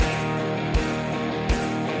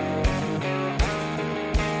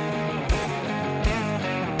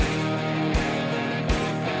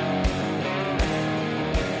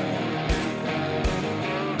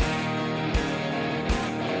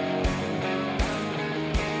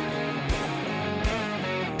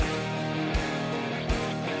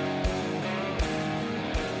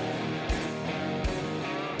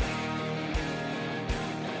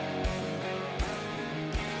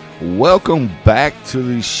Welcome back to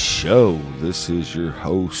the show. This is your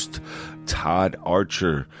host, Todd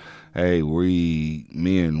Archer. Hey,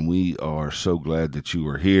 we are so glad that you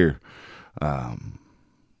are here.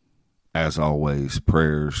 As always,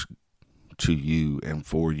 prayers to you and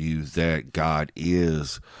for you that God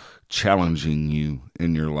is challenging you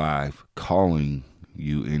in your life, calling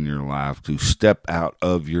you in your life to step out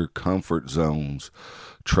of your comfort zones,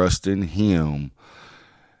 trust in Him,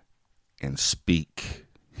 and speak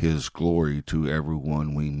His glory to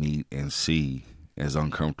everyone we meet and see, as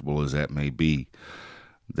uncomfortable as that may be.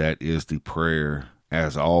 That is the prayer,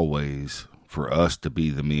 as always, for us to be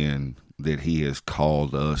the men that He has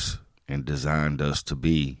called us and designed us to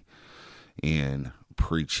be in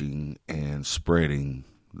preaching and spreading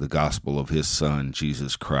the gospel of His Son,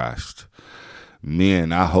 Jesus Christ.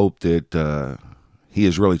 Men, I hope that He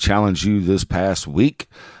has really challenged you this past week.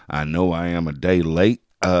 I know I am a day late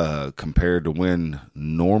compared to when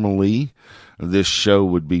normally this show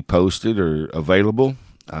would be posted or available.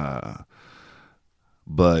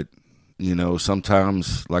 But, you know,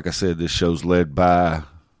 sometimes, like I said, this show's led by,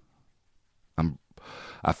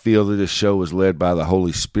 I feel that this show is led by the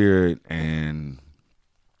Holy Spirit, and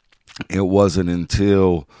it wasn't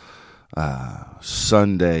until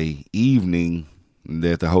Sunday evening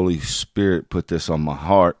that the Holy Spirit put this on my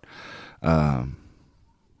heart, and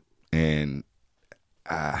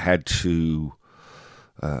I had to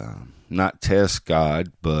not test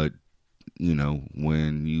God, but, you know,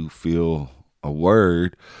 when you feel a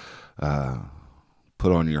word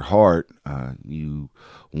put on your heart, you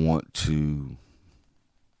want to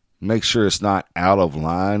make sure it's not out of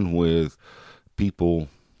line with people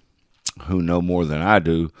who know more than I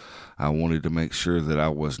do. I wanted to make sure that I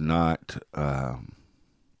was not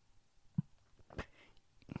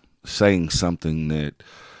saying something that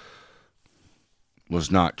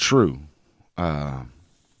was not true.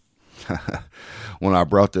 When I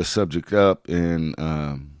brought this subject up in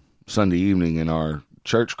Sunday evening in our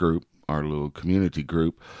church group, our little community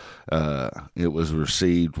group, it was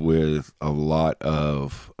received with a lot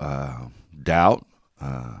of doubt,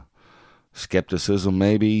 skepticism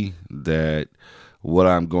maybe, that what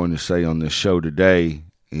I'm going to say on this show today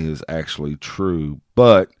is actually true.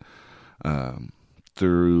 But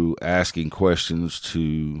through asking questions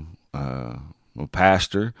to a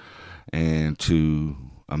pastor and to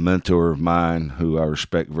a mentor of mine who I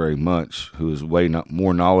respect very much, who is way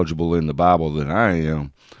more knowledgeable in the Bible than I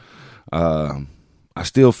am, I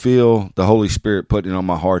still feel the Holy Spirit putting on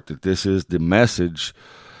my heart that this is the message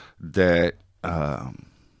that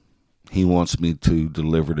He wants me to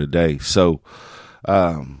deliver today. So,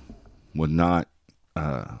 with not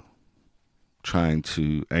trying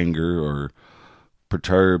to anger or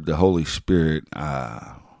perturb the Holy Spirit,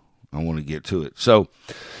 I want to get to it. So,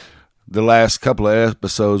 the last couple of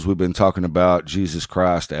episodes, we've been talking about Jesus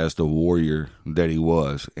Christ as the warrior that He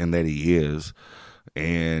was and that He is.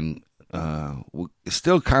 And it's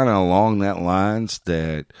still kind of along that lines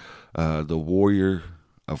that the warrior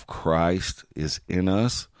of Christ is in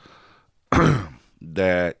us,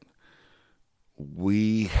 that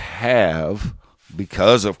we have,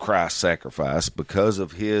 because of Christ's sacrifice, because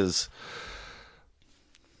of His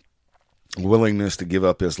willingness to give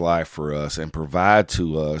up His life for us and provide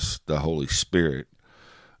to us the Holy Spirit,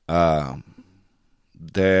 that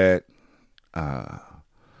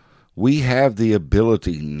we have the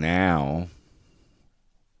ability now,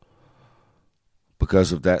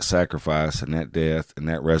 because of that sacrifice and that death and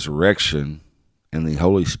that resurrection and the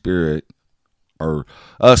Holy Spirit, or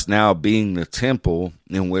us now being the temple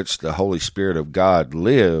in which the Holy Spirit of God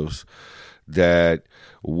lives, that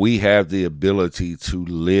we have the ability to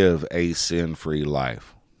live a sin-free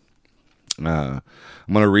life. I'm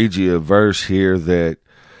going to read you a verse here that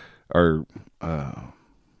are out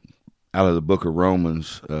of the book of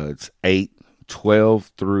Romans. It's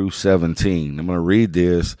 8:12 through 17. I'm going to read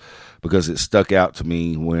this because it stuck out to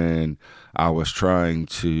me when I was trying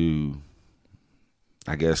to,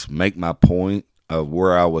 I guess, make my point of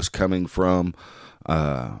where I was coming from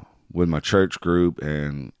with my church group,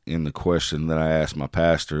 and in the question that I asked my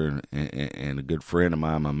pastor and a good friend of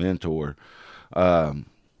mine, my mentor.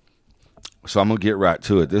 So I'm going to get right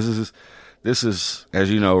to it. This is, as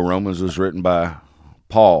you know, Romans was written by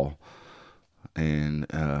Paul, and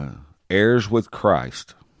heirs with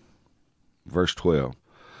Christ. Verse 12.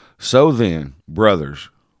 So then, brothers,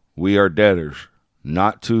 we are debtors,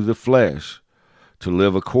 not to the flesh, to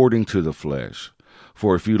live according to the flesh.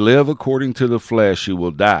 For if you live according to the flesh, you will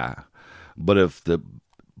die. But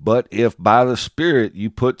if by the Spirit you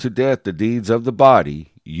put to death the deeds of the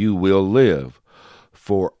body, you will live.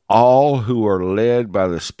 For all who are led by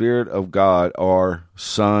the Spirit of God are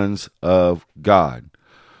sons of God.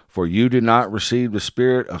 For you did not receive the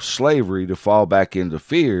spirit of slavery to fall back into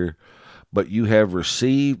fear, but you have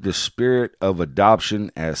received the spirit of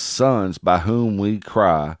adoption as sons, by whom we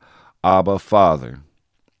cry, Abba, Father.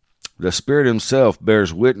 The Spirit himself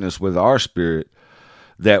bears witness with our spirit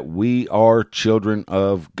that we are children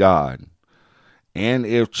of God. And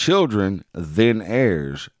if children, then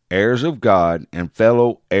heirs, heirs of God, and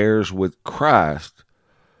fellow heirs with Christ,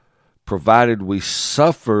 provided we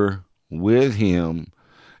suffer with him,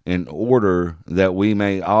 in order that we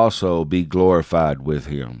may also be glorified with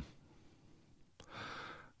him.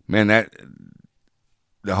 Man, that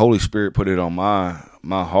the Holy Spirit put it on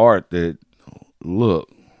my heart that,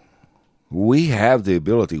 look, we have the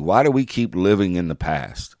ability. Why do we keep living in the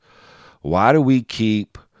past? Why do we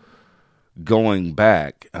keep going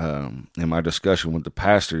back? In my discussion with the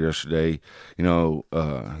pastor yesterday,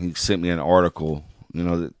 he sent me an article,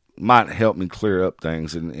 that might help me clear up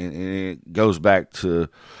things, and it goes back to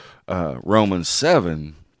Romans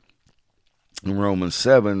 7. In Romans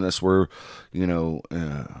 7, that's where, 15,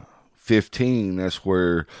 that's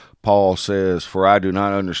where Paul says, for I do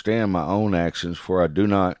not understand my own actions, for I do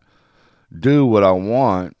not do what I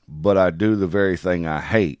want, but I do the very thing I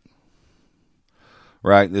hate.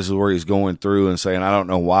 Right? This is where he's going through and saying, I don't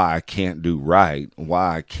know why I can't do right,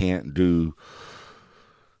 why I can't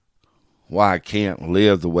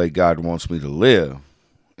live the way God wants me to live.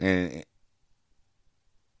 And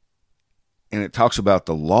it talks about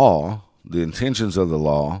the law, the intentions of the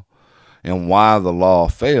law, and why the law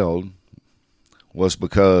failed was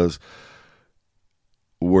because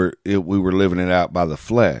we were living it out by the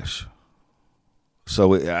flesh.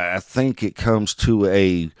 So I think it comes to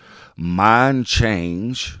a mind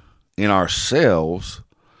change in ourselves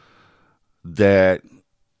that,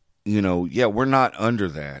 we're not under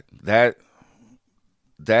that.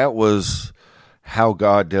 That was how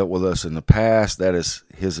God dealt with us in the past. That is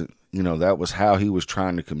his, that was how he was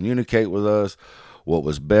trying to communicate with us, what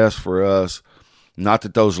was best for us. Not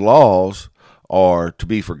that those laws are to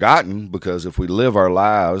be forgotten, because if we live our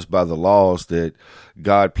lives by the laws that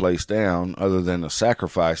God placed down, other than the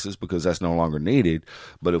sacrifices, because that's no longer needed,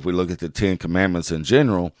 but if we look at the 10 Commandments in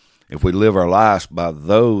general, if we live our lives by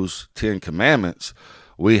those 10 Commandments,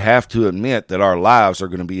 we have to admit that our lives are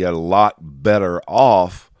going to be a lot better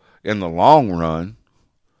off in the long run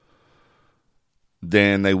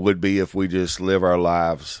than they would be if we just live our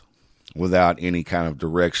lives without any kind of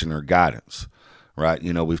direction or guidance, right?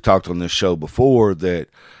 We've talked on this show before that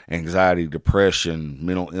anxiety, depression,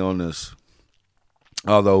 mental illness,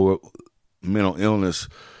 although mental illness,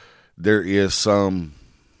 there is some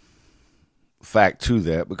fact to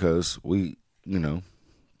that, because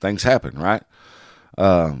things happen, right?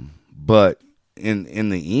 But in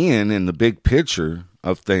the end, in the big picture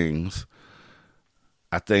of things,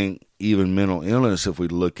 I think even mental illness, if we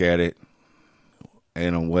look at it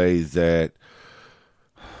in a way that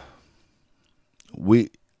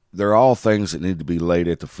they're all things that need to be laid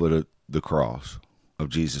at the foot of the cross of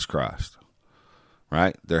Jesus Christ,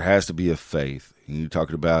 right? There has to be a faith. You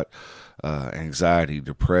talked about anxiety,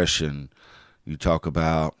 depression. You talk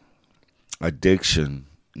about addiction.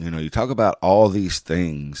 You talk about all these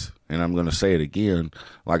things, and I'm going to say it again,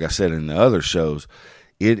 like I said in the other shows,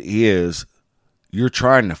 you're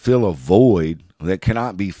trying to fill a void that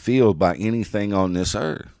cannot be filled by anything on this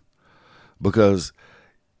earth, because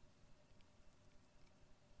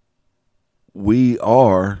we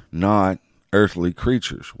are not earthly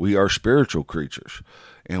creatures. We are spiritual creatures,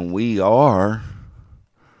 and we are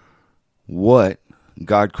what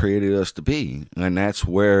God created us to be, and that's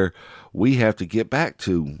where we have to get back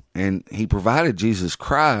to. And he provided Jesus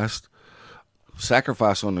Christ,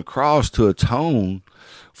 sacrifice on the cross, to atone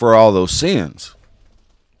for all those sins,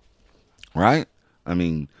 right? I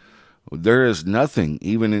mean, there is nothing,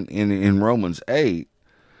 even in Romans 8,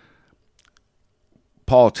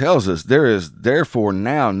 Paul tells us, there is therefore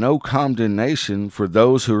now no condemnation for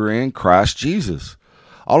those who are in Christ Jesus.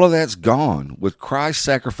 All of that's gone. With Christ's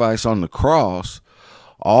sacrifice on the cross,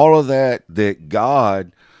 all of that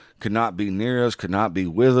God could not be near us, could not be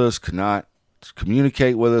with us, could not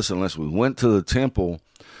communicate with us unless we went to the temple.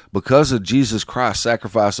 Because of Jesus Christ's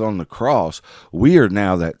sacrifice on the cross, we are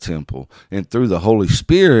now that temple. And through the Holy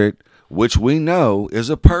Spirit, which we know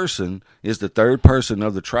is a person, is the third person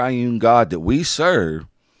of the triune God that we serve,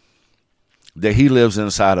 that he lives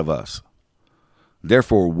inside of us.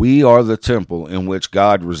 Therefore, we are the temple in which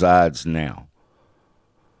God resides now.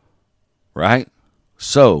 Right?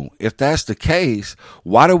 So, if that's the case,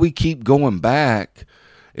 why do we keep going back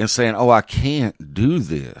and saying, oh, I can't do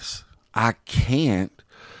this? I can't,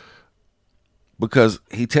 because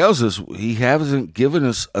he tells us he hasn't given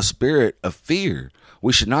us a spirit of fear.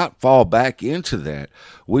 We should not fall back into that.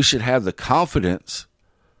 We should have the confidence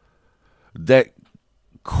that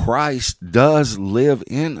Christ does live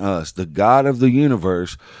in us, the God of the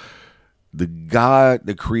universe, the God,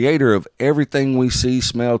 the creator of everything we see,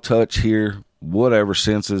 smell, touch, hear, whatever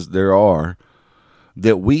senses there are,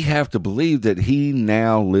 that we have to believe that he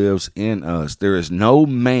now lives in us. There is no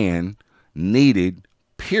man needed,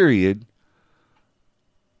 period,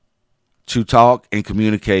 to talk and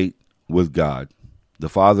communicate with God, the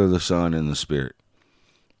Father, the Son, and the Spirit.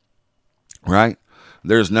 Right?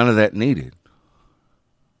 There's none of that needed.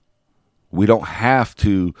 We don't have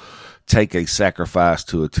to take a sacrifice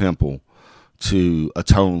to a temple to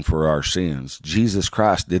atone for our sins. Jesus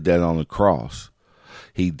Christ did that on the cross.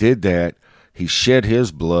 He did that. He shed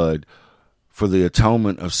his blood for the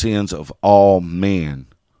atonement of sins of all men,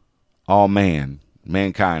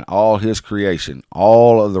 mankind, all his creation.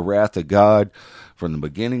 All of the wrath of God from the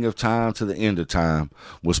beginning of time to the end of time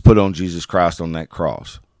was put on Jesus Christ on that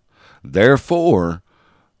cross. Therefore,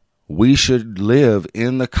 we should live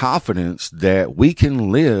in the confidence that we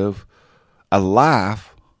can live a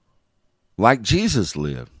life like Jesus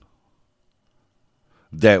lived.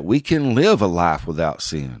 That we can live a life without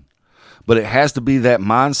sin. But it has to be that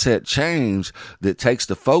mindset change that takes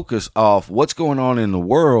the focus off what's going on in the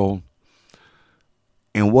world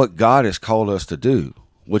and what God has called us to do,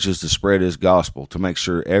 which is to spread his gospel, to make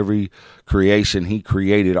sure every creation he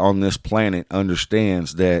created on this planet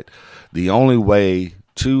understands that the only way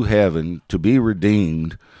to heaven, to be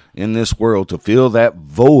redeemed in this world, to fill that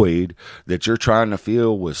void that you're trying to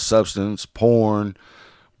fill with substance, porn,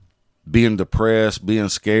 being depressed, being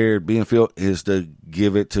scared, being filled, is to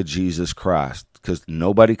give it to Jesus Christ, because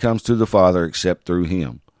nobody comes to the Father except through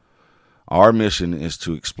him. Our mission is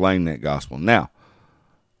to explain that gospel. Now,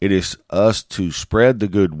 it is us to spread the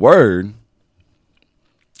good word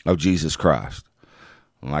of Jesus Christ.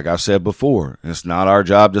 Like I said before, it's not our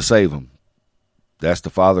job to save them. That's the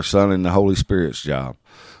Father, Son, and the Holy Spirit's job.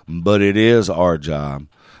 But it is our job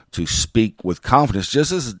to speak with confidence,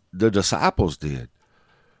 just as the disciples did.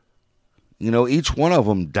 You know, each one of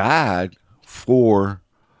them died for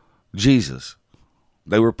Jesus.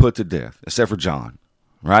 They were put to death, except for John,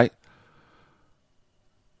 right?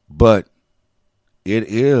 But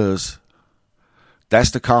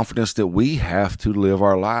that's the confidence that we have to live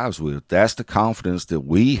our lives with. That's the confidence that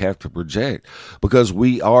we have to project, because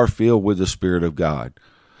we are filled with the Spirit of God.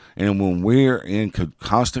 And when we're in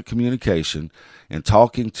constant communication and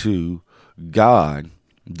talking to God,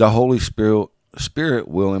 the Holy Spirit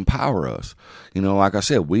will empower us. You know, like I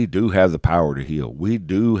said, we do have the power to heal. We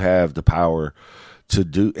do have the power to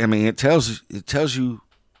do. I mean, it tells you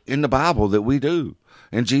in the Bible that we do.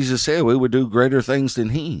 And Jesus said we would do greater things than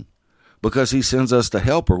he, because he sends us the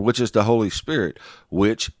helper, which is the Holy Spirit,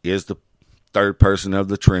 which is the third person of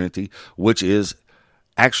the Trinity, which is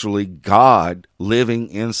actually God living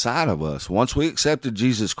inside of us. Once we accepted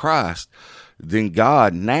Jesus Christ, then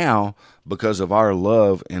God now, because of our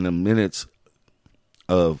love and the minutes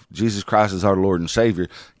of Jesus Christ as our Lord and Savior,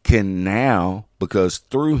 can now, because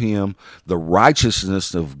through him, the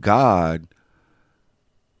righteousness of God,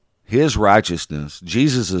 his righteousness,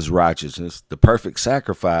 Jesus' righteousness, the perfect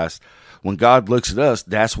sacrifice, when God looks at us,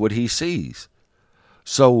 that's what he sees.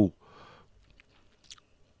 So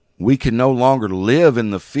we can no longer live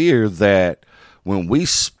in the fear that when we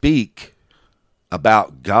speak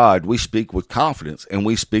about God, we speak with confidence and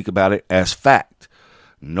we speak about it as fact.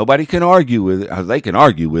 Nobody can argue with it. They can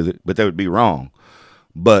argue with it, but they would be wrong.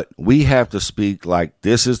 But we have to speak like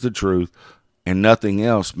this is the truth and nothing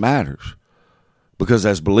else matters. Because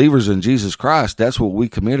as believers in Jesus Christ, that's what we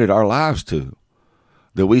committed our lives to.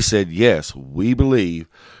 That we said, yes, we believe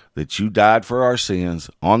that you died for our sins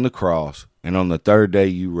on the cross, and on the third day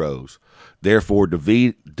you rose. Therefore,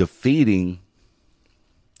 defeating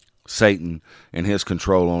Satan and his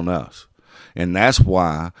control on us. And that's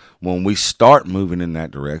why when we start moving in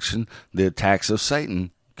that direction, the attacks of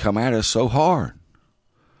Satan come at us so hard.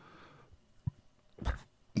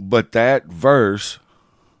 But that verse,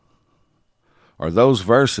 or those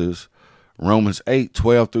verses, Romans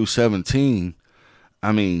 8:12 through 17,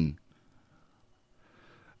 I mean,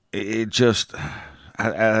 it just,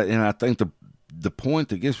 I think the point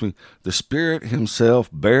that gets me, the Spirit himself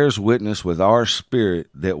bears witness with our spirit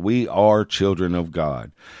that we are children of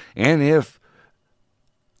God. And if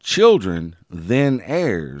children, then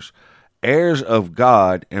heirs, heirs of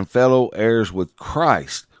God and fellow heirs with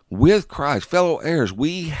Christ. With Christ, fellow heirs,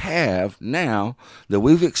 we have now that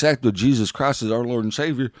we've accepted Jesus Christ as our Lord and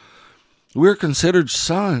Savior, we're considered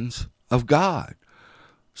sons of God.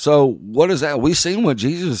 So what is that? We seen what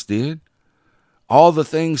Jesus did, all the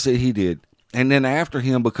things that he did. And then after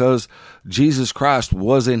him, because Jesus Christ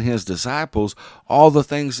was in his disciples, all the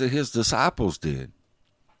things that his disciples did.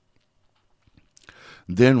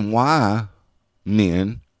 Then why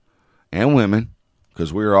men and women,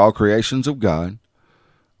 because we are all creations of God,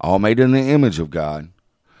 all made in the image of God,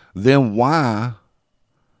 then why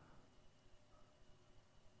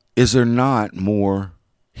is there not more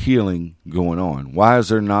healing going on? Why is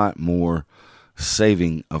there not more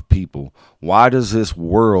saving of people? Why does this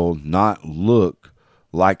world not look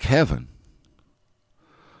like heaven?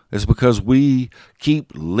 It's because we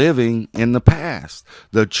keep living in the past.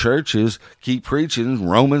 The churches keep preaching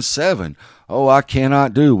Romans 7. Oh, I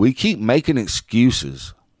cannot do. We keep making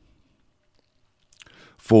excuses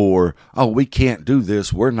for, oh, we can't do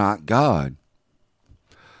this. We're not God.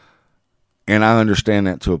 And I understand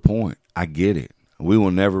that to a point. I get it. We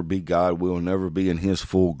will never be God. We will never be in his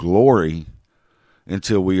full glory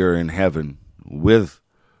until we are in heaven with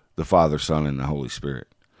the Father, Son, and the Holy Spirit,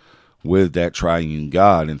 with that triune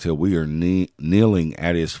God, until we are kneeling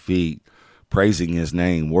at his feet, praising his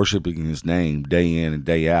name, worshiping his name day in and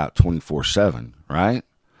day out, 24/7, right?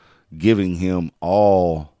 Giving him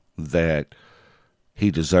all that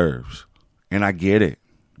he deserves. And I get it.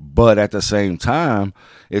 But at the same time,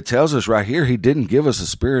 it tells us right here, he didn't give us a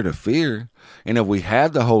spirit of fear. And if we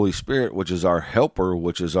had the Holy Spirit, which is our helper,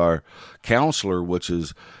 which is our counselor, which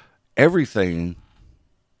is everything,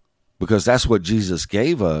 because that's what Jesus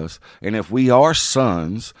gave us. And if we are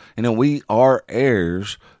sons, and if we are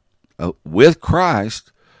heirs with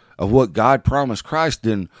Christ of what God promised Christ,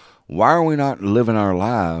 then why are we not living our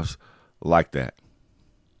lives like that?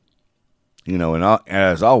 You know, and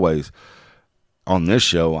as always, on this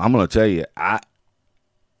show, I'm going to tell you,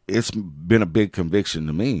 it's been a big conviction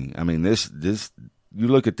to me. I mean, this you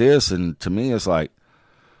look at this, and to me, it's like,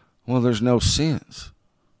 well, there's no sense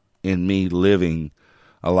in me living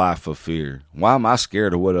a life of fear. Why am I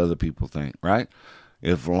scared of what other people think, right?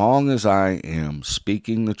 As long as I am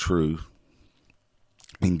speaking the truth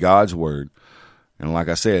in God's word, and like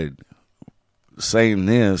I said, saying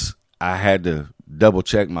this, I had to double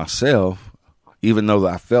check myself. Even though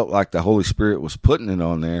I felt like the Holy Spirit was putting it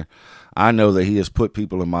on there, I know that he has put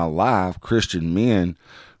people in my life, Christian men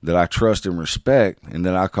that I trust and respect, and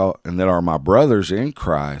that are my brothers in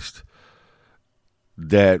Christ,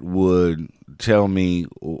 that would tell me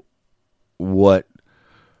what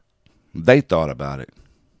they thought about it.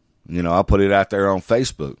 You know, I put it out there on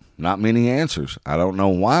Facebook. Not many answers. I don't know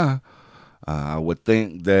why. I would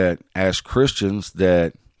think that as Christians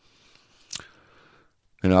that,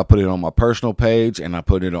 you know, I put it on my personal page and I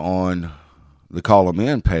put it on the Call 'em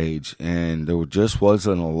In page, and there just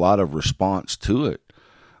wasn't a lot of response to it.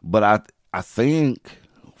 But I think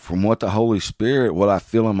from what the Holy Spirit, what I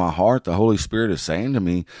feel in my heart, the Holy Spirit is saying to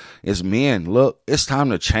me is, men, look, it's time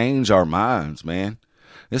to change our minds, man.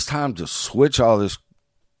 It's time to switch all this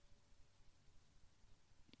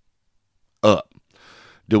up.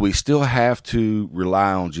 Do we still have to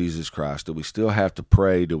rely on Jesus Christ? Do we still have to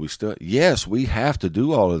pray? Yes, we have to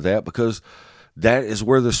do all of that, because that is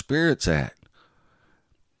where the Spirit's at.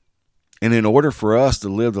 And in order for us to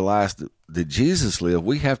live the life that Jesus lived,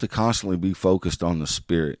 we have to constantly be focused on the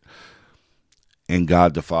Spirit and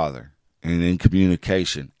God the Father, and in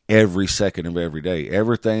communication every second of every day.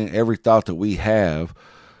 Every thought that we have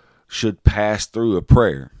should pass through a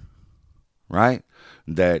prayer, right?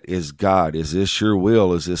 That is, God, is this your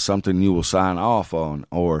will? Is this something you will sign off on?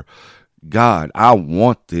 Or, God, I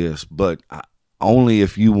want this, but only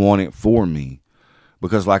if you want it for me.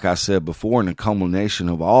 Because like I said before, and the culmination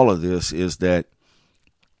of all of this is that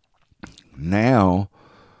now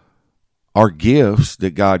our gifts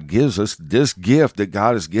that God gives us, this gift that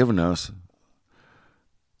God has given us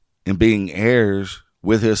in being heirs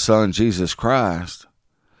with his Son, Jesus Christ,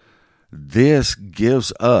 this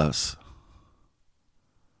gives us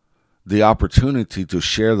the opportunity to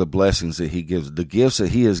share the blessings that he gives. The gifts that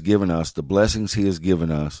he has given us, the blessings he has given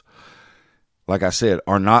us, like I said,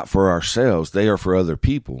 are not for ourselves. They are for other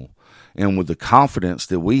people. And with the confidence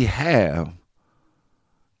that we have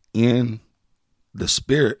in the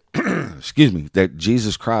Spirit, excuse me, that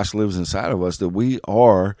Jesus Christ lives inside of us, that we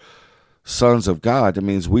are sons of God. That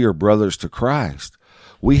means we are brothers to Christ.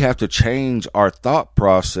 We have to change our thought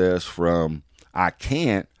process from I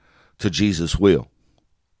can't to Jesus will.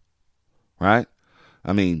 Right?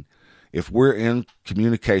 I mean, if we're in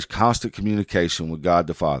communication, constant communication with God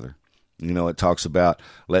the Father, you know, it talks about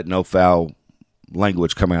let no foul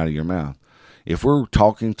language come out of your mouth. If we're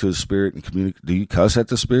talking to the Spirit and communicate, do you cuss at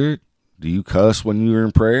the Spirit? Do you cuss when you're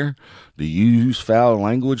in prayer? Do you use foul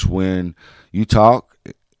language when you talk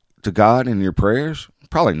to God in your prayers?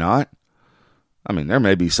 Probably not. I mean, there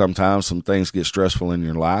may be sometimes some things get stressful in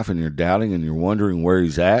your life and you're doubting and you're wondering where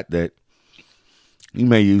he's at, that you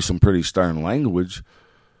may use some pretty stern language,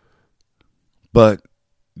 but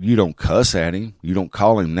you don't cuss at him. You don't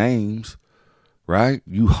call him names, right?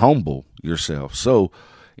 You humble yourself. So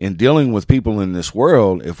in dealing with people in this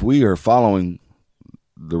world, if we are following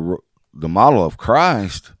the model of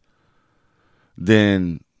Christ,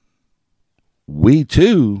 then we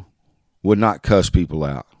too would not cuss people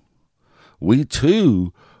out. We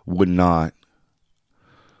too would not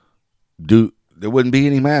there wouldn't be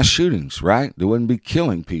any mass shootings, right? There wouldn't be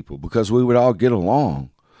killing people because we would all get along.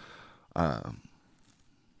 And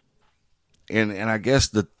I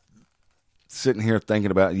guess sitting here thinking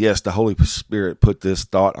about, yes, the Holy Spirit put this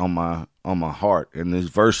thought on my heart and these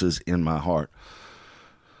verses in my heart,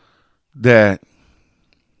 that,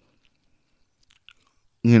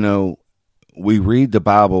 we read the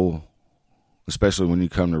Bible, especially when you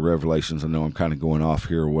come to Revelations. I know I'm kind of going off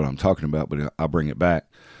here what I'm talking about, but I'll bring it back,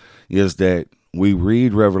 is that we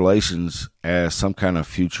read Revelations as some kind of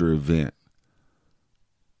future event.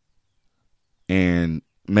 And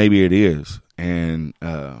maybe it is. And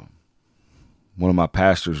one of my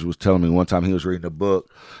pastors was telling me one time he was reading a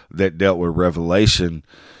book that dealt with Revelation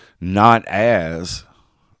not as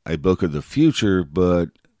a book of the future, but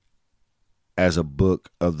as a book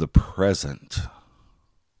of the present.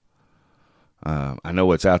 I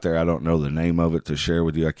know it's out there. I don't know the name of it to share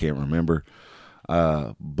with you. I can't remember.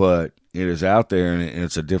 But it is out there, and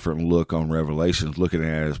it's a different look on Revelations, looking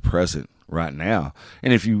at it as present right now.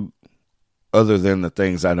 And if you, other than the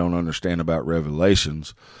things I don't understand about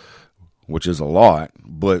Revelations, which is a lot,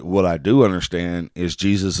 but what I do understand is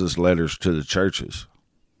Jesus's letters to the churches.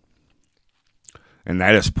 And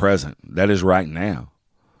that is present. That is right now.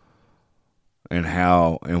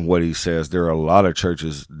 And what he says, there are a lot of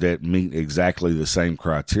churches that meet exactly the same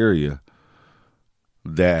criteria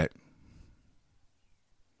that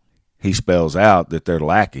he spells out that they're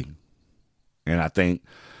lacking. And I think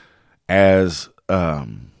as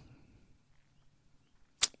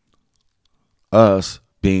us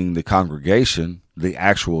being the congregation, the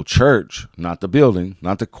actual church, not the building,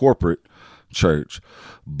 not the corporate church,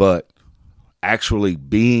 but actually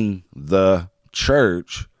being the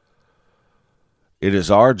church, it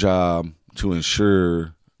is our job to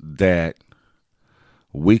ensure that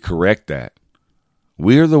we correct that.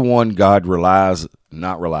 We are the one God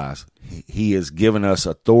not relies. He has given us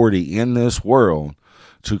authority in this world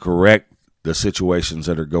to correct the situations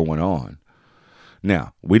that are going on.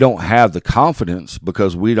 Now, we don't have the confidence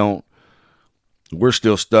because we're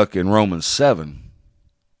still stuck in Romans 7.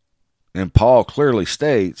 And Paul clearly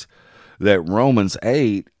states that Romans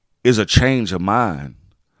 8 is a change of mind.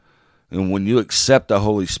 And when you accept the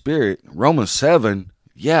Holy Spirit, Romans 7,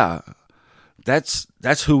 yeah, that's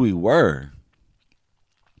who we were,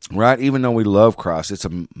 right? Even though we love Christ, it's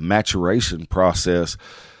a maturation process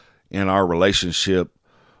in our relationship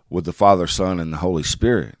with the Father, Son, and the Holy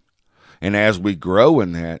Spirit. And as we grow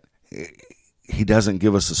in that, he doesn't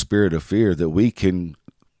give us a spirit of fear, that we can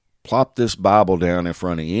plop this Bible down in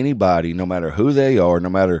front of anybody, no matter who they are, no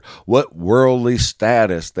matter what worldly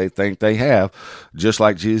status they think they have, just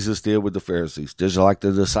like Jesus did with the Pharisees, just like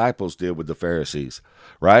the disciples did with the Pharisees,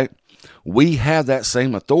 right? We have that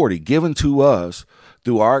same authority given to us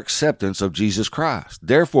through our acceptance of Jesus Christ.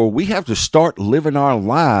 Therefore, we have to start living our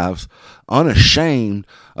lives unashamed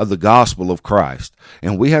of the gospel of Christ.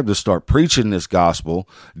 And we have to start preaching this gospel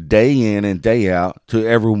day in and day out to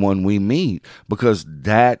everyone we meet, because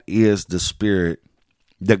that is the spirit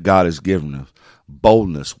that God has given us.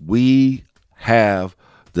 Boldness. We have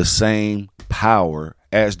the same power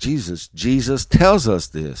as Jesus. Jesus tells us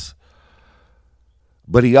this.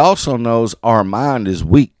 But he also knows our mind is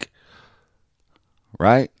weak.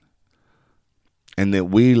 Right? And that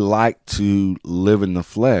we like to live in the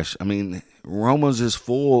flesh. I mean, Romans is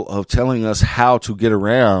full of telling us how to get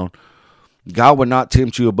around. God would not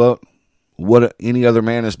tempt you above what any other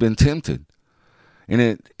man has been tempted.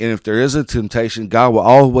 And if there is a temptation, God will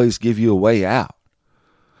always give you a way out.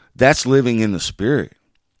 That's living in the Spirit.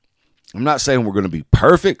 I'm not saying we're going to be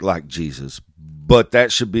perfect like Jesus, but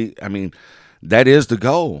that should be, that is the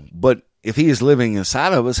goal. But if he is living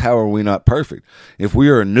inside of us, how are we not perfect? If we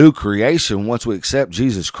are a new creation once we accept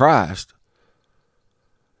Jesus Christ,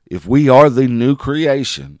 if we are the new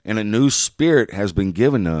creation and a new spirit has been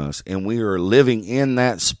given us and we are living in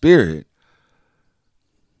that spirit,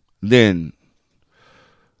 then,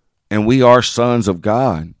 and we are sons of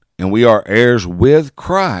God and we are heirs with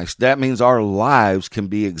Christ, that means our lives can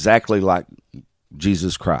be exactly like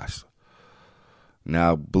Jesus Christ.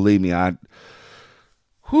 Now, believe me, I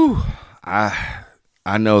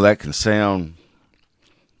know that can sound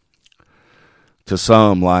to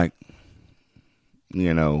some like,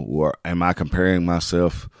 or am I comparing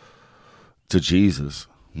myself to Jesus?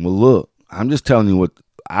 Well, look, I'm just telling you what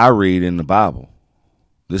I read in the Bible.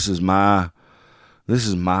 This is my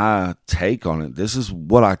take on it. This is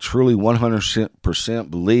what I truly 100%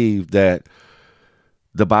 believe that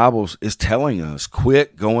the Bible is telling us.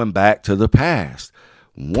 Quit going back to the past.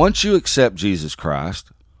 Once you accept Jesus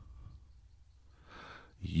Christ,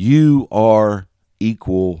 you are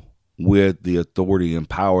equal with the authority and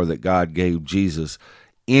power that God gave Jesus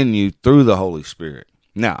in you through the Holy Spirit.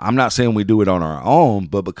 Now, I'm not saying we do it on our own,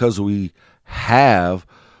 but because we have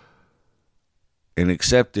and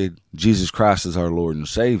accepted Jesus Christ as our Lord and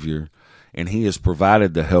Savior, and He has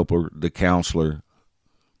provided the helper, the counselor,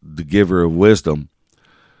 the giver of wisdom,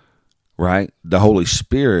 right? The Holy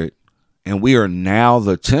Spirit, and we are now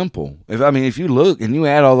the temple. If you look and you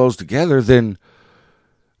add all those together,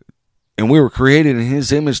 and we were created in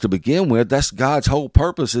His image to begin with, that's God's whole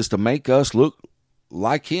purpose, is to make us look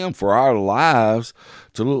like Him, for our lives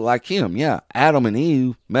to look like Him. Yeah, Adam and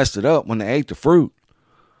Eve messed it up when they ate the fruit.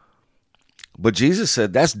 But Jesus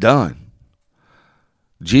said that's done.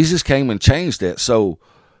 Jesus came and changed that. So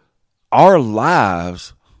our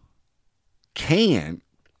lives can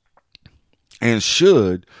and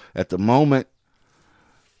should, at the moment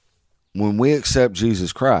when we accept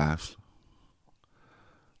Jesus Christ,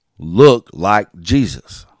 look like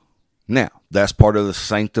Jesus. Now, that's part of the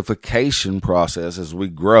sanctification process as we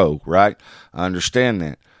grow, right? I understand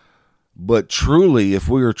that. But truly, if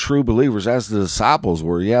we are true believers, as the disciples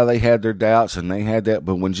were, yeah, they had their doubts and they had that.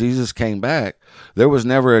 But when Jesus came back, there was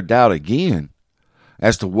never a doubt again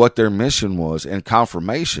as to what their mission was, and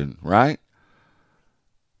confirmation, right?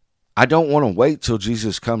 I don't want to wait till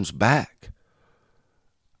Jesus comes back.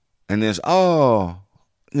 And there's, now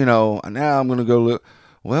I'm going to go look.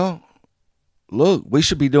 Well, look, we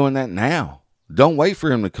should be doing that now. Don't wait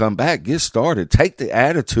for Him to come back. Get started. Take the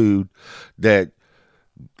attitude that,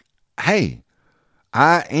 hey,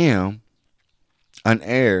 I am an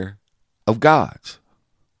heir of God's,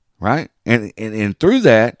 right? And through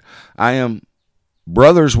that, I am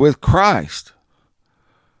brothers with Christ.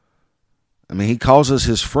 He calls us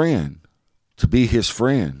His friend, to be His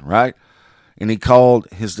friend, right? And He called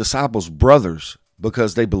His disciples brothers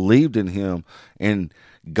because they believed in Him, and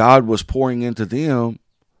God was pouring into them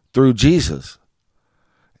through Jesus.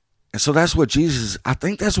 And so that's what I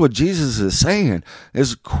think that's what Jesus is saying,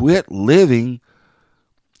 is quit living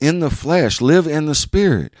in the flesh, live in the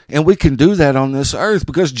Spirit. And we can do that on this earth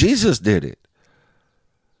because Jesus did it.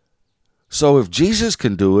 So if Jesus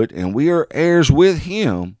can do it, and we are heirs with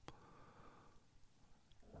Him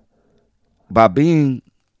by being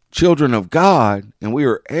children of God, and we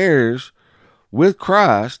are heirs with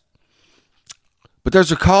Christ, but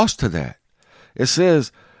there's a cost to that. It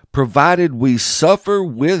says, provided we suffer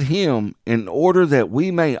with Him in order that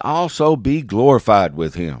we may also be glorified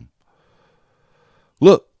with Him.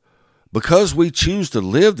 Look, because we choose to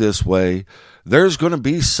live this way, there's going to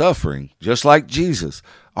be suffering, just like Jesus.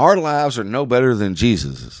 Our lives are no better than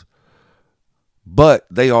Jesus's, but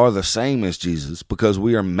they are the same as Jesus because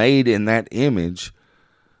we are made in that image.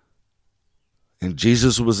 And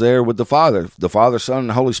Jesus was there with the Father. The Father, Son, and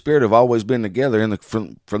the Holy Spirit have always been together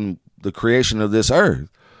from the creation of this earth.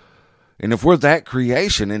 And if we're that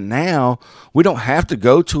creation, and now we don't have to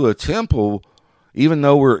go to a temple, even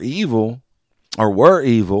though we're evil, or were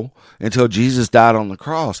evil, until Jesus died on the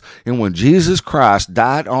cross. And when Jesus Christ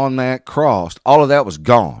died on that cross, all of that was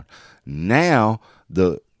gone. Now,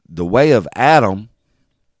 the way of Adam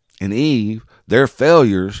and Eve, their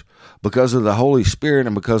failures, because of the Holy Spirit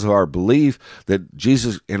and because of our belief that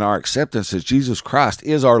Jesus, and our acceptance that Jesus Christ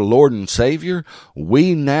is our Lord and Savior,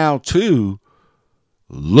 we now too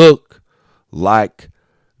look like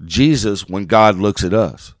Jesus when God looks at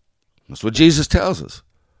us. That's what Jesus tells us.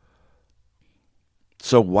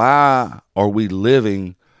 So why are we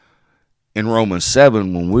living in Romans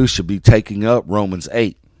 7 when we should be taking up Romans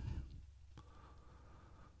 8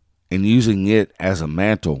 and using it as a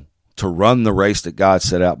mantle to run the race that God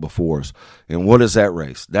set out before us? And what is that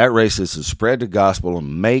race? That race is to spread the gospel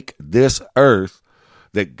and make this earth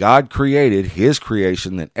that God created, His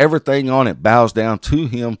creation, that everything on it bows down to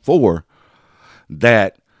Him for,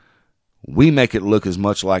 that we make it look as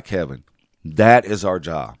much like heaven. That is our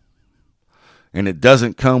job. And it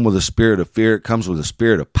doesn't come with a spirit of fear. It comes with a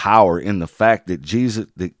spirit of power in the fact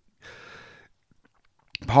that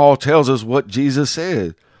Paul tells us what Jesus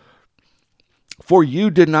said. For you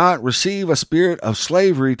did not receive a spirit of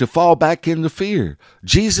slavery to fall back into fear.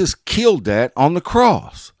 Jesus killed that on the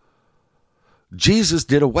cross. Jesus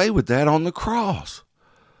did away with that on the cross.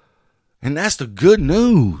 And that's the good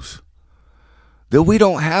news. That we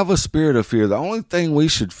don't have a spirit of fear. The only thing we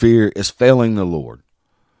should fear is failing the Lord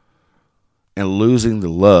and losing the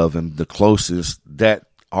love and the closeness that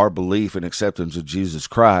our belief and acceptance of Jesus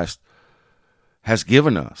Christ has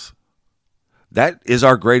given us. That is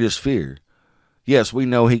our greatest fear. Yes, we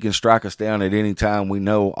know he can strike us down at any time. We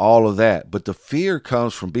know all of that. But the fear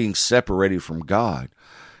comes from being separated from God.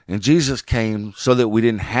 And Jesus came so that we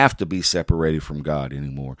didn't have to be separated from God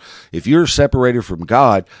anymore. If you're separated from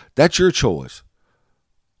God, that's your choice.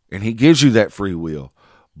 And he gives you that free will.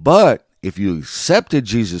 But if you accepted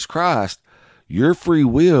Jesus Christ, your free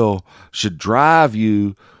will should drive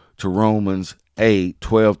you to Romans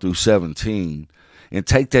 8:12-17 and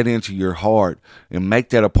take that into your heart and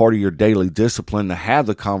make that a part of your daily discipline to have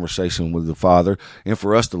the conversation with the Father and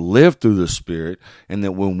for us to live through the Spirit. And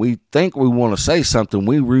that when we think we want to say something,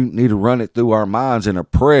 we need to run it through our minds in a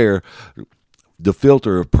prayer, the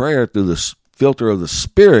filter of prayer through the filter of the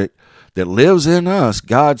Spirit that lives in us,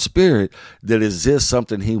 God's Spirit, that is this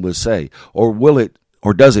something he would say? Or will it,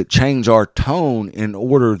 or does it change our tone in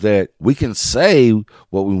order that we can say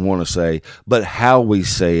what we want to say, but how we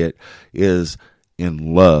say it is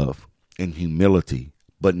in love and humility,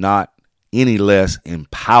 but not any less in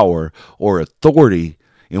power or authority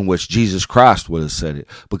in which Jesus Christ would have said it,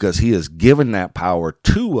 because he has given that power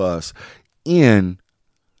to us in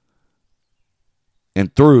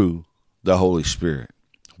and through the Holy Spirit,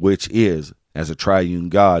 which is, as a triune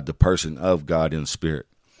God, the person of God in spirit.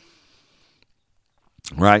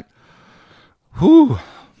 Right? Whew,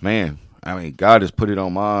 man. I mean, God has put it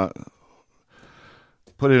on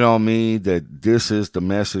me that this is the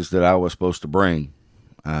message that I was supposed to bring.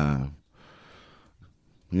 I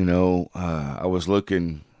was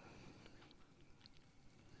looking,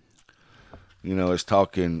 it's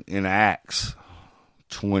talking in Acts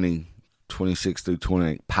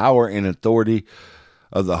 20:26-28. Power and authority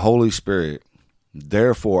of the Holy Spirit.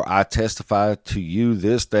 Therefore, I testify to you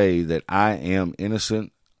this day that I am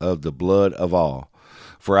innocent of the blood of all.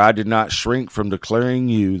 For I did not shrink from declaring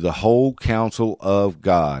you the whole counsel of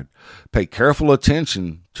God. Pay careful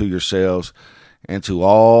attention to yourselves and to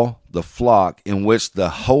all the flock in which the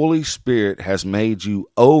Holy Spirit has made you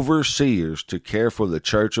overseers to care for the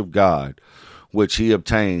church of God, which he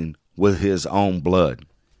obtained with his own blood.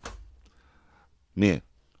 Men,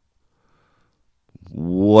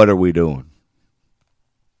 what are we doing?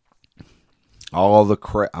 All the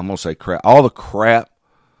crap, I'm going to say crap, all the crap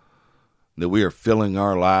that we are filling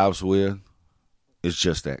our lives with is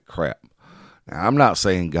just that crap. Now, I'm not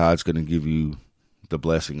saying God's going to give you the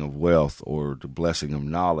blessing of wealth or the blessing of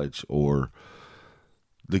knowledge or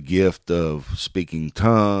the gift of speaking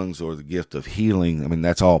tongues or the gift of healing. I mean,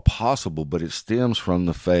 that's all possible, but it stems from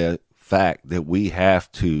the fact that we have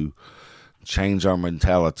to change our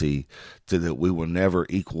mentality to that we will never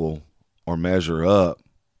equal or measure up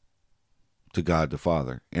to God the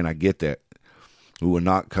Father. And I get that. We will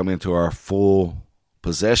not come into our full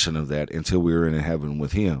possession of that until we are in heaven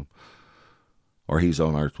with him, or he's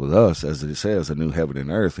on earth with us, as it says, a new heaven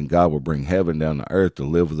and earth, and God will bring heaven down to earth to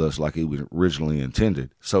live with us like he was originally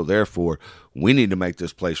intended. So therefore, we need to make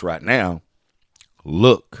this place right now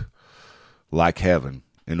look like heaven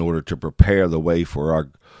in order to prepare the way for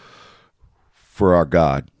our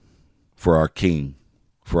God, for our King,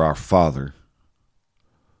 for our Father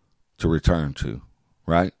to return to,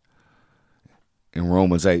 right? In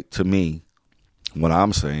Romans 8, to me, what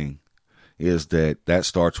I'm saying is that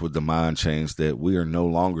starts with the mind change, that we are no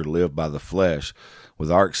longer live by the flesh.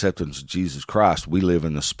 With our acceptance of Jesus Christ, we live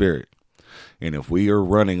in the Spirit. And if we are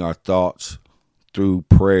running our thoughts through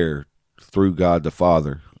prayer, through God the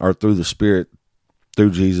Father, or through the Spirit,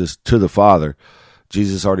 through Jesus to the Father,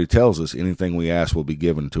 Jesus already tells us anything we ask will be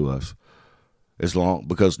given to us.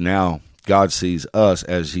 Because now God sees us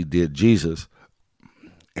as he did Jesus,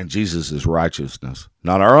 and Jesus is righteousness.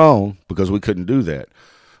 Not our own, because we couldn't do that,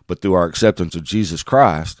 but through our acceptance of Jesus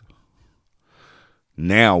Christ,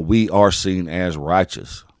 now we are seen as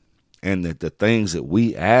righteous, and that the things that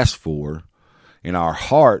we ask for in our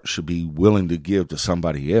heart should be willing to give to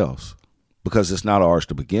somebody else, because it's not ours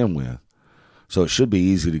to begin with. So it should be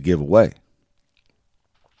easy to give away.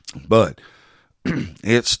 But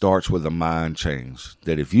it starts with a mind change,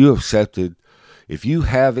 that if you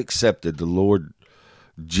have accepted the Lord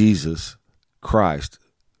Jesus Christ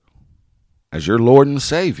as your Lord and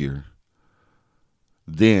Savior,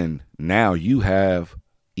 then now you have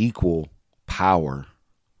equal power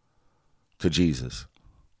to Jesus.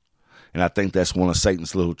 And I think that's one of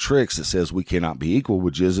Satan's little tricks that says we cannot be equal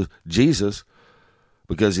with Jesus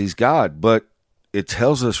because he's God. But it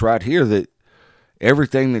tells us right here that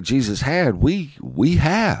everything that Jesus had, we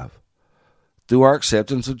have through our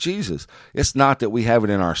acceptance of Jesus. It's not that we have it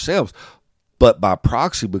in ourselves, but by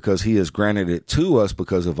proxy, because he has granted it to us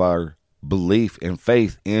because of our belief and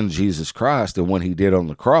faith in Jesus Christ and what he did on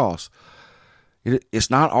the cross. It's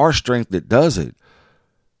not our strength that does it.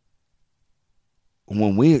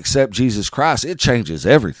 When we accept Jesus Christ, it changes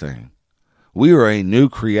everything. We are a new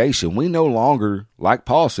creation. We no longer, like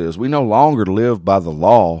Paul says, we no longer live by the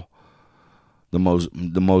law, the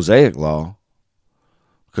Mosaic law,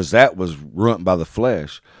 because that was ruined by the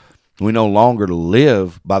flesh. We no longer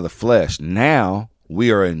live by the flesh. Now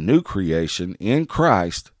we are a new creation in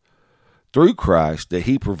Christ, through Christ, that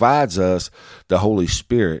he provides us the Holy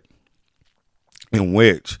Spirit, in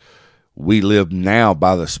which we live now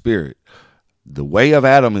by the Spirit. The way of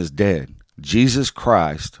Adam is dead. Jesus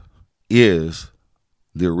Christ is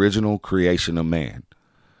the original creation of man.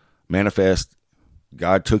 Manifest,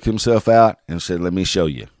 God took himself out and said, let me show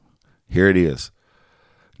you. Here it is.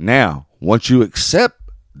 Now, once you accept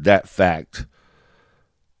that fact,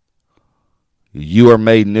 you are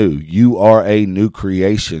made new. You are a new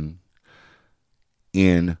creation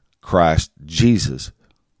in Christ Jesus.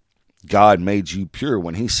 God made you pure.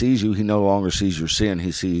 When he sees you, he no longer sees your sin.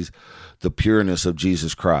 He sees the pureness of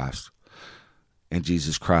Jesus Christ. And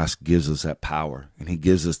Jesus Christ gives us that power, and he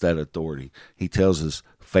gives us that authority. He tells us,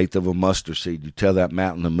 faith of a mustard seed. You tell that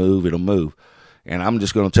mountain to move, it'll move. And I'm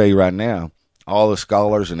just going to tell you right now, all the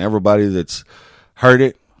scholars and everybody that's heard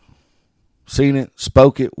it, seen it,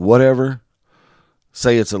 spoke it, whatever,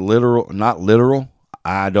 say it's not literal.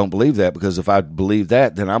 I don't believe that, because if I believe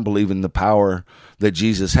that, then I believe in the power that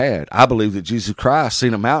Jesus had. I believe that Jesus Christ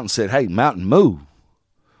seen a mountain and said, hey, mountain, move.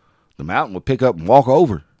 The mountain would pick up and walk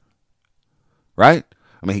over. Right?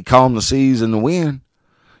 I mean, he calmed the seas and the wind.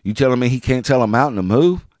 You telling me he can't tell a mountain to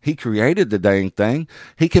move? He created the dang thing.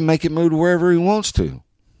 He can make it move to wherever he wants to.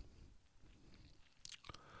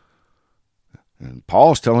 And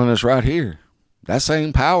Paul's telling us right here, that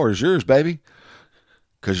same power is yours, baby.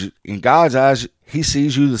 Because in God's eyes, he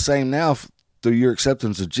sees you the same now through your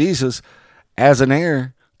acceptance of Jesus as an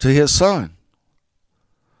heir to his son.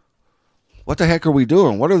 What the heck are we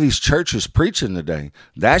doing? What are these churches preaching today?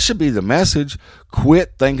 That should be the message.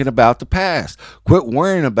 Quit thinking about the past. Quit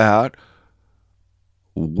worrying about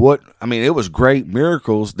it was great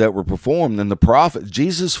miracles that were performed in the prophets.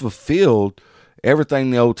 Jesus fulfilled everything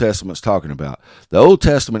the Old Testament's talking about. The Old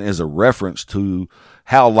Testament is a reference to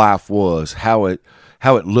how life was, how it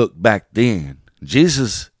looked back then.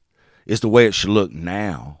 Jesus is the way it should look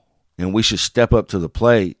now. And we should step up to the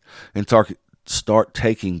plate and start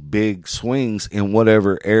taking big swings in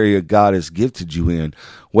whatever area God has gifted you in,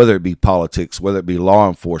 whether it be politics, whether it be law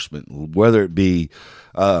enforcement, whether it be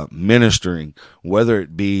ministering, whether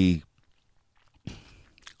it be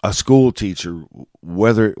a school teacher,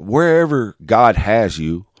 wherever God has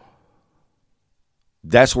you,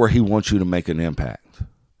 that's where he wants you to make an impact.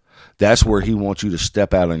 That's where he wants you to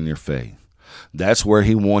step out in your faith. That's where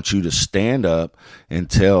he wants you to stand up and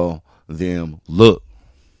tell them, look,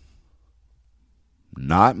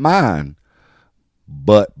 not mine,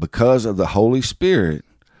 but because of the Holy Spirit,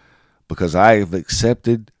 because I have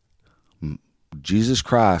accepted Jesus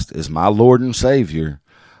Christ as my Lord and Savior,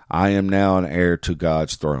 I am now an heir to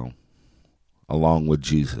God's throne, along with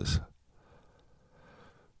Jesus.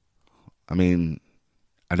 I mean,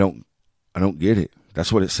 I don't get it.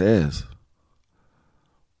 That's what it says.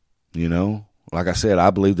 You know, like I said, I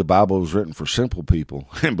believe the Bible was written for simple people.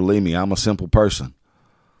 And believe me, I'm a simple person.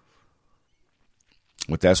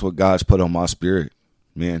 But that's what God's put on my spirit,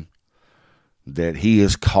 man, that he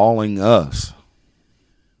is calling us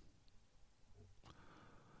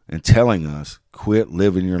and telling us, quit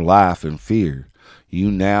living your life in fear. You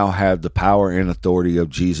now have the power and authority of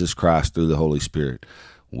Jesus Christ through the Holy Spirit.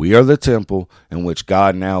 We are the temple in which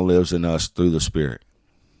God now lives in us through the Spirit.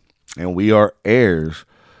 And we are heirs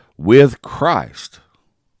with Christ.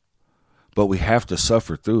 But we have to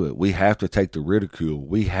suffer through it. We have to take the ridicule.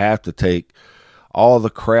 We have to take all the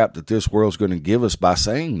crap that this world's going to give us by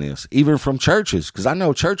saying this, even from churches, because I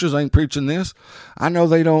know churches ain't preaching this. I know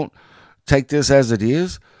they don't take this as it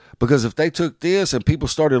is, because if they took this and people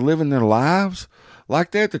started living their lives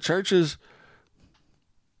like that, the churches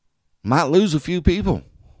might lose a few people.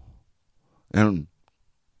 And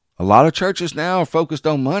a lot of churches now are focused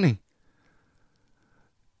on money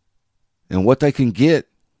and what they can get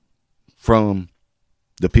from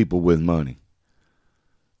the people with money.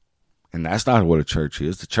 And that's not what a church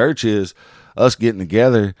is. The church is us getting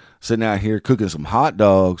together, sitting out here cooking some hot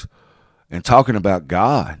dogs and talking about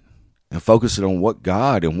God and focusing on what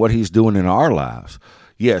God and what he's doing in our lives.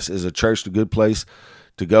 Yes, is a church a good place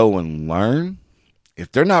to go and learn?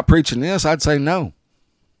 If they're not preaching this, I'd say no.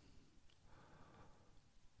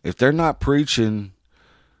 If they're not preaching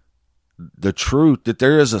the truth that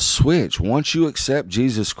there is a switch once you accept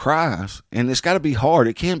Jesus Christ, and it's got to be hard.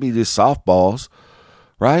 It can't be these softballs,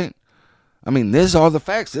 right? I mean, these are the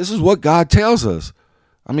facts. This is what God tells us.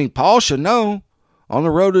 I mean, Paul should know on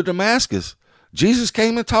the road to Damascus, Jesus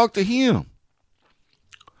came and talked to him,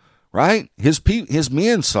 right? His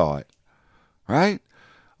men saw it, right?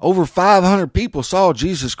 Over 500 people saw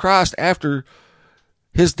Jesus Christ after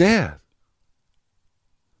his death.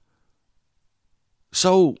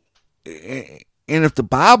 So, and if the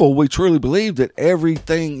Bible, we truly believe that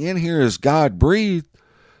everything in here is God breathed,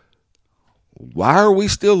 why are we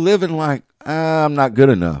still living like, I'm not good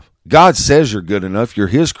enough? God says you're good enough. You're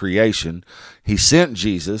his creation. He sent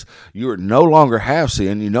Jesus. You no longer have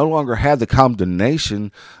sin. You no longer have the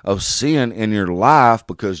condemnation of sin in your life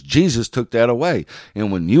because Jesus took that away.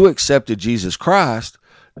 And when you accepted Jesus Christ,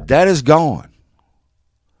 that is gone.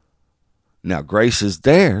 Now, grace is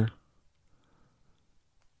there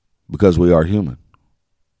because we are human.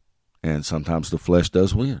 And sometimes the flesh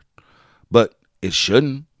does win. But it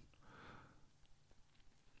shouldn't.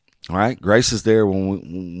 All right, grace is there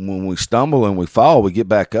when we stumble and we fall, we get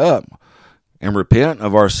back up and repent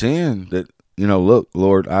of our sin that, look,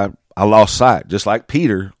 Lord, I lost sight, just like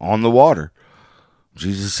Peter on the water.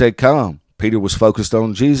 Jesus said, come. Peter was focused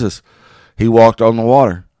on Jesus. He walked on the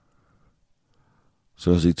water. As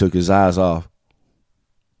soon as he took his eyes off,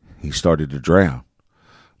 he started to drown.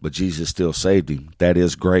 But Jesus still saved him. That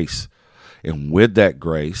is grace. And with that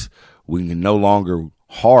grace, we can no longer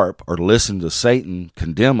harp or listen to Satan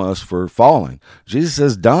condemn us for falling. Jesus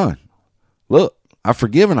says, done. Look, I've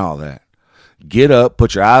forgiven all that. Get up,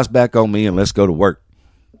 put your eyes back on me, and let's go to work.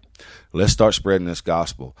 Let's start spreading this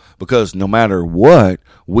gospel. Because no matter what,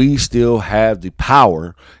 we still have the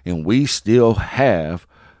power, and we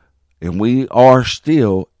are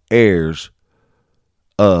still heirs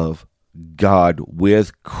of God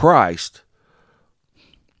with Christ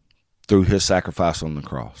through his sacrifice on the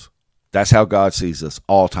cross. That's how God sees us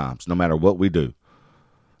all times, no matter what we do.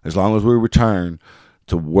 As long as we return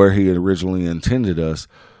to where he originally intended us,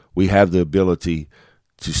 we have the ability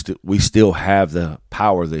to we still have the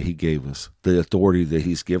power that he gave us, the authority that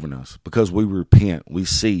he's given us. Because we repent, we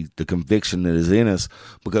see the conviction that is in us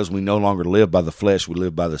because we no longer live by the flesh, we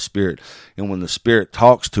live by the Spirit. And when the Spirit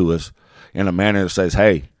talks to us in a manner that says,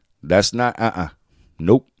 hey, that's not,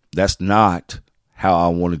 nope, that's not how I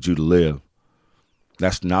wanted you to live.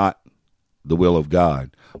 That's not the will of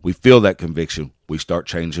God. We feel that conviction. We start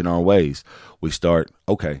changing our ways. We start,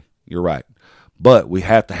 okay, you're right. But we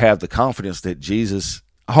have to have the confidence that Jesus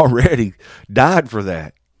already died for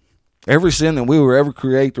that. Every sin that we will ever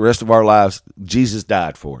create the rest of our lives, Jesus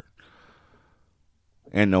died for it.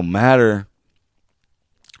 And no matter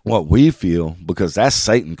what we feel, because that's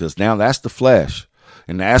Satan, because now that's the flesh.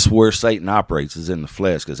 And that's where Satan operates, is in the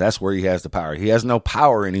flesh, because that's where he has the power. He has no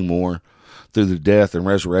power anymore through the death and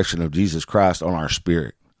resurrection of Jesus Christ on our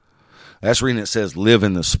spirit. That's the reason it says live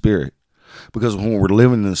in the Spirit. Because when we're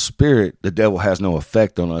living in the Spirit, the devil has no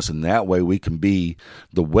effect on us, and that way we can be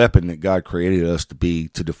the weapon that God created us to be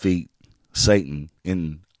to defeat Satan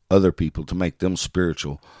in other people, to make them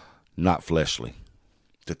spiritual, not fleshly,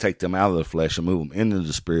 to take them out of the flesh and move them into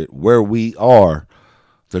the Spirit, where we are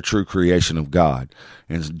the true creation of God.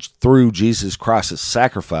 And through Jesus Christ's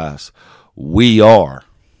sacrifice, we are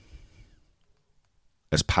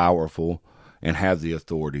as powerful and have the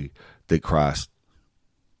authority that Christ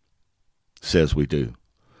says we do,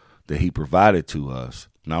 that he provided to us,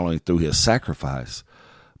 not only through his sacrifice,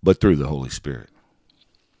 but through the Holy Spirit.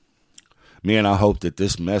 Man, I hope that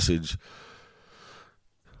this message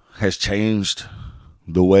has changed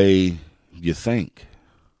the way you think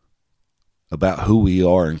about who we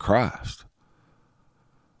are in Christ.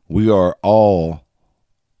 We are all,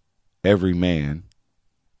 every man,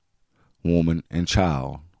 woman, and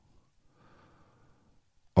child,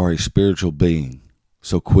 are a spiritual being.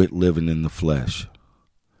 So quit living in the flesh.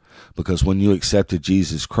 Because when you accepted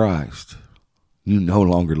Jesus Christ, you no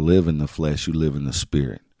longer live in the flesh, you live in the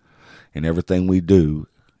Spirit. And everything we do,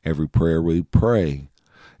 every prayer we pray,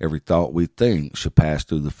 every thought we think should pass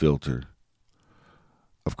through the filter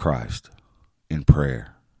of Christ in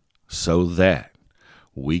prayer, so that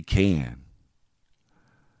we can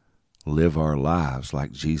live our lives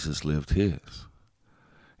like Jesus lived his.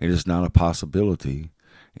 It is not a possibility.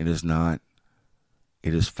 It is not.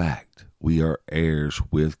 It is fact. We are heirs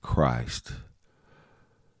with Christ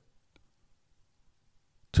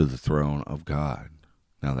to the throne of God.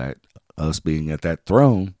 Now that us being at that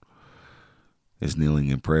throne is kneeling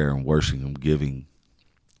in prayer and worshiping Him, giving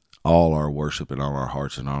all our worship and all our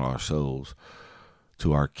hearts and all our souls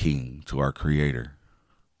to our King, to our Creator.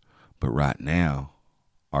 But right now,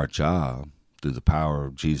 our job, through the power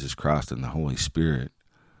of Jesus Christ and the Holy Spirit,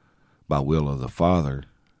 by will of the Father,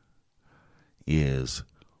 is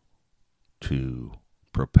to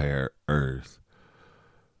prepare earth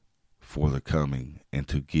for the coming and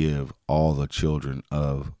to give all the children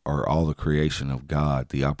of, or all the creation of God,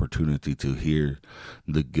 the opportunity to hear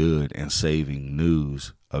the good and saving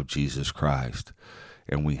news of Jesus Christ.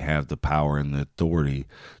 And we have the power and the authority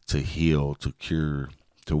to heal, to cure,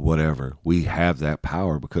 to whatever. We have that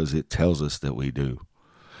power because it tells us that we do.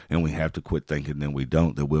 And we have to quit thinking that we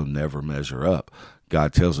don't, that we'll never measure up.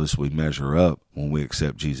 God tells us we measure up when we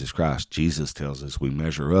accept Jesus Christ. Jesus tells us we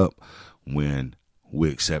measure up when we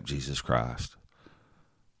accept Jesus Christ,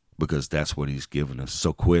 because that's what He's given us.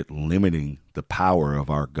 So quit limiting the power of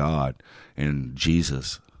our God and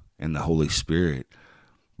Jesus and the Holy Spirit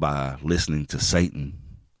by listening to Satan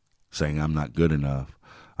saying, I'm not good enough.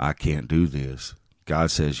 I can't do this. God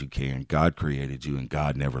says you can. God created you, and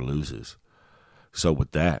God never loses. So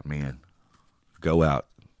with that, man, go out,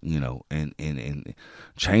 and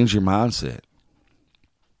change your mindset.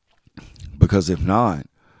 Because if not,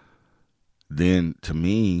 then to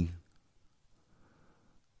me,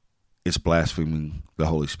 it's blaspheming the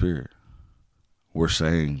Holy Spirit. We're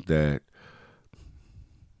saying that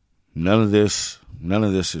none of this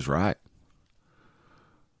is right.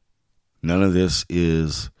 None of this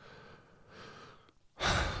is,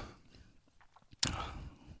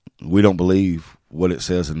 we don't believe what it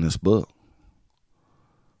says in this book.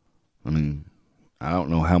 I mean, I don't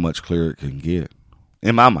know how much clearer it can get.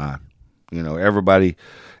 In my mind, everybody's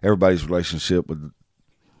relationship with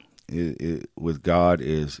God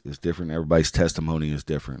is different. Everybody's testimony is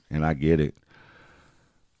different, and I get it.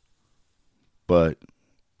 But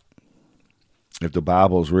if the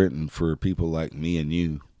Bible's written for people like me and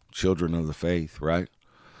you, children of the faith, right?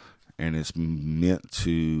 And it's meant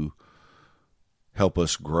to help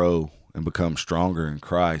us grow and become stronger in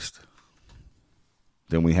Christ,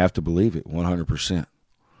 then we have to believe it 100%.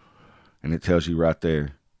 And it tells you right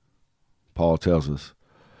there, Paul tells us,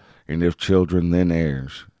 and if children, then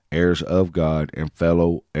heirs, heirs of God and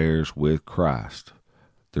fellow heirs with Christ.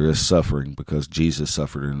 There is suffering because Jesus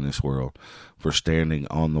suffered in this world for standing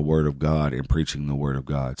on the Word of God and preaching the Word of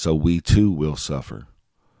God. So we too will suffer,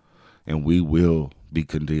 and we will be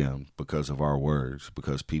condemned because of our words,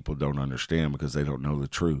 because people don't understand, because they don't know the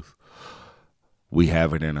truth. We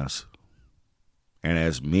have it in us. And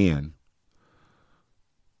as men,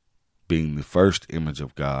 being the first image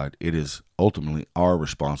of God, it is ultimately our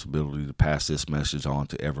responsibility to pass this message on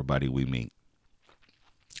to everybody we meet.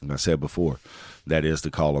 Like I said before, that is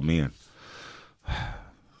the call of men.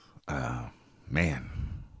 Man,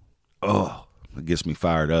 it gets me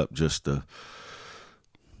fired up just to.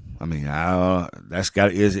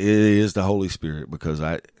 It is the Holy Spirit, because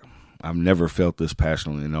I've never felt this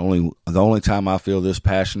passionately, and the only time I feel this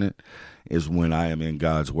passionate is when I am in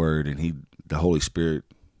God's Word, and the Holy Spirit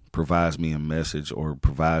provides me a message or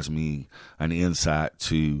provides me an insight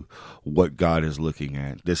to what God is looking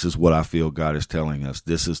at. This is what I feel God is telling us.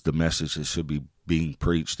 This is the message that should be being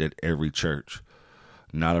preached at every church.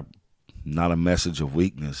 Not a message of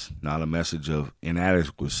weakness, not a message of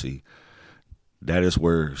inadequacy. That is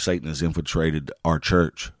where Satan has infiltrated our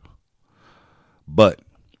church. But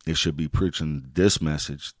it should be preaching this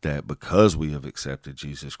message that because we have accepted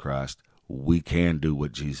Jesus Christ, we can do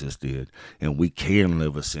what Jesus did, and we can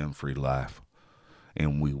live a sin-free life.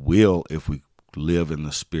 And we will if we live in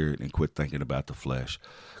the Spirit and quit thinking about the flesh.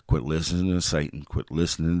 Quit listening to Satan. Quit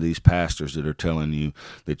listening to these pastors that are telling you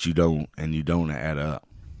that you don't add up.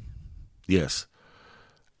 Yes,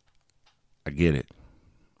 I get it.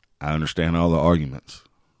 I understand all the arguments,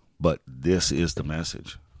 but this is the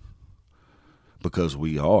message, because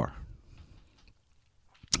we are.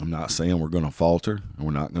 I'm not saying we're going to falter and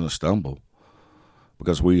we're not going to stumble,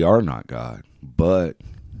 because we are not God, but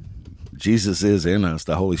Jesus is in us.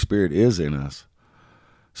 The Holy Spirit is in us.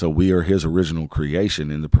 So we are His original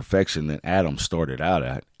creation in the perfection that Adam started out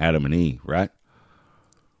at, Adam and Eve, right?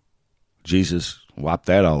 Jesus wiped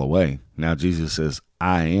that all away. Now Jesus says,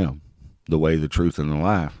 I am the way, the truth, and the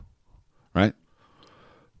life, right?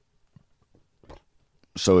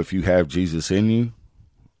 So if you have Jesus in you,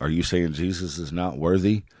 are you saying Jesus is not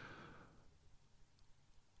worthy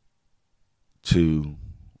to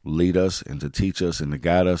lead us and to teach us and to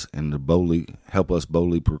guide us and to help us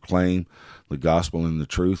boldly proclaim the gospel and the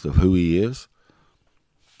truth of who He is?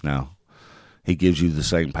 Now, He gives you the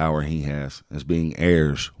same power he has as being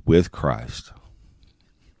heirs with Christ.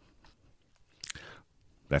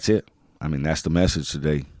 That's it. I mean, that's the message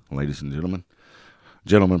today, ladies and gentlemen.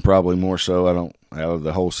 Gentlemen, probably more so. Out of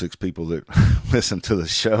the whole 6 people that listen to the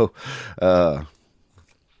show,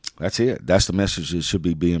 that's it. That's the message that should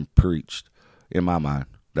be being preached in my mind.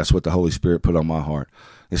 That's what the Holy Spirit put on my heart.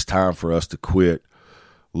 It's time for us to quit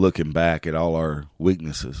looking back at all our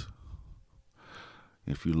weaknesses.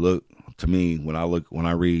 If you look, to me, when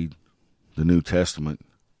I read the New Testament,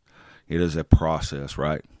 it is a process,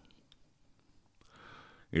 right?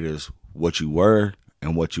 It is what you were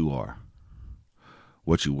and what you are.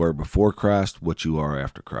 What you were before Christ, what you are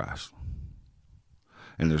after Christ.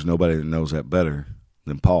 And there's nobody that knows that better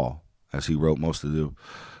than Paul, as he wrote most of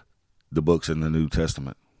the books in the New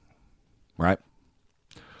Testament. Right?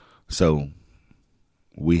 So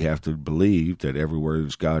we have to believe that every word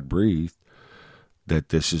is God breathed, that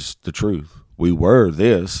this is the truth. We were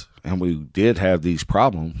this, and we did have these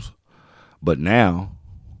problems, but now,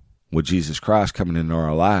 with Jesus Christ coming into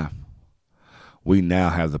our life, we now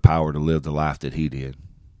have the power to live the life that he did.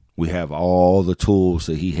 We have all the tools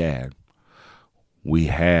that he had. We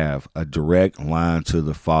have a direct line to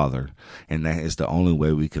the Father, and that is the only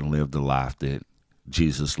way we can live the life that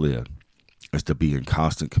Jesus lived, is to be in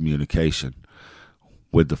constant communication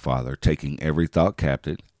with the Father, taking every thought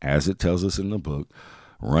captive, as it tells us in the book,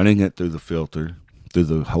 running it through the filter, through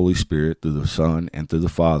the Holy Spirit, through the Son, and through the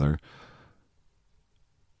Father.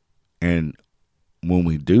 And when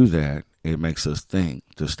we do that, it makes us think,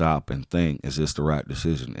 to stop and think, is this the right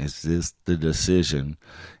decision? Is this the decision?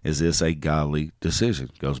 Is this a godly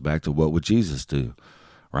decision? Goes back to what would Jesus do,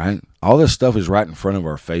 right? All this stuff is right in front of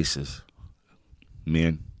our faces.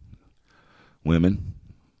 Men, women,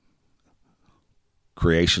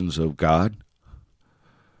 creations of God.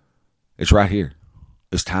 It's right here.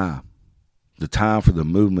 It's time. The time for the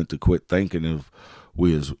movement to quit thinking of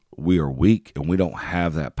we are weak and we don't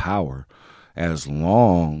have that power, as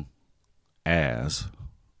long as,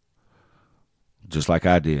 just like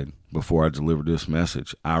I did before I delivered this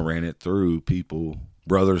message, I ran it through people,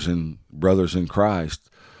 brothers in Christ,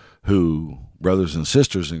 brothers and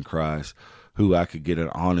sisters in Christ, who I could get an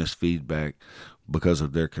honest feedback because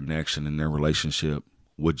of their connection and their relationship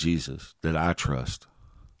with Jesus that I trust.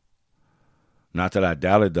 Not that I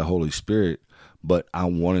doubted the Holy Spirit, but I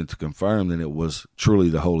wanted to confirm that it was truly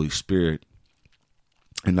the Holy Spirit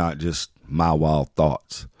and not just my wild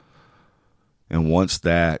thoughts. And once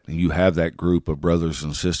that you have that group of brothers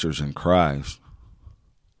and sisters in Christ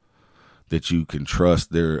that you can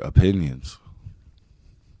trust their opinions,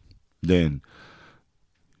 then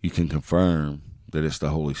you can confirm that it's the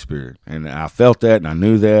Holy Spirit. And I felt that and I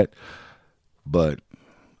knew that, but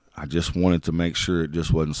I just wanted to make sure it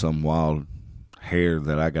just wasn't some wild hair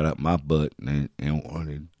that I got up my butt and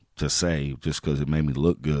wanted to say just because it made me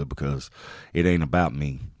look good, because it ain't about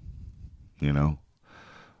me, you know.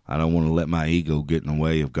 I don't want to let my ego get in the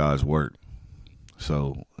way of God's work.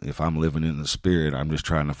 So if I'm living in the Spirit, I'm just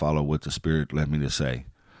trying to follow what the Spirit led me to say.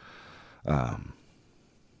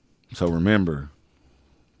 So remember,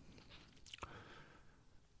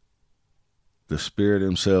 the Spirit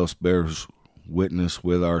himself bears witness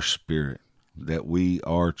with our spirit that we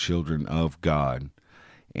are children of God.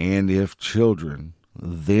 And if children,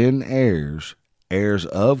 then heirs, heirs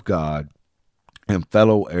of God, and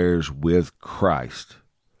fellow heirs with Christ,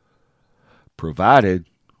 provided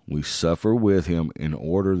we suffer with him in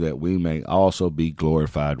order that we may also be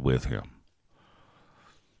glorified with him.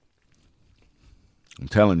 I'm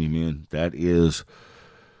telling you, man, that's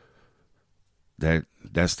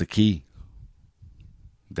the key.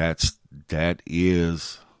 That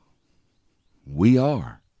is, we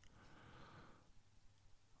are.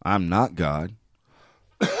 I'm not God.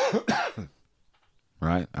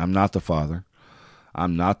 Right? I'm not the Father.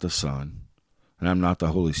 I'm not the Son. And I'm not the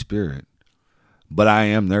Holy Spirit. But I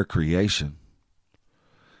am their creation.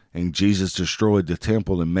 And Jesus destroyed the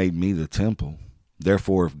temple and made me the temple.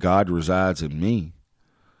 Therefore, if God resides in me,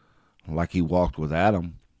 like he walked with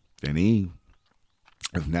Adam and Eve,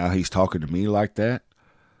 if now he's talking to me like that,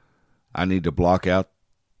 I need to block out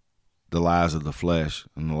the lies of the flesh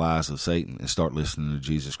and the lies of Satan and start listening to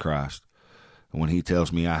Jesus Christ. And when he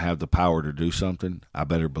tells me I have the power to do something, I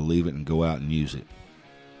better believe it and go out and use it.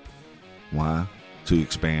 Why? To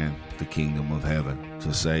expand the kingdom of heaven,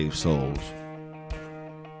 to save souls.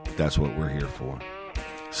 That's what we're here for.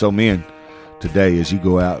 So men, today as you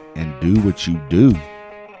go out and do what you do,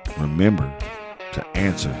 remember to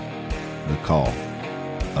answer the call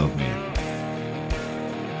of men.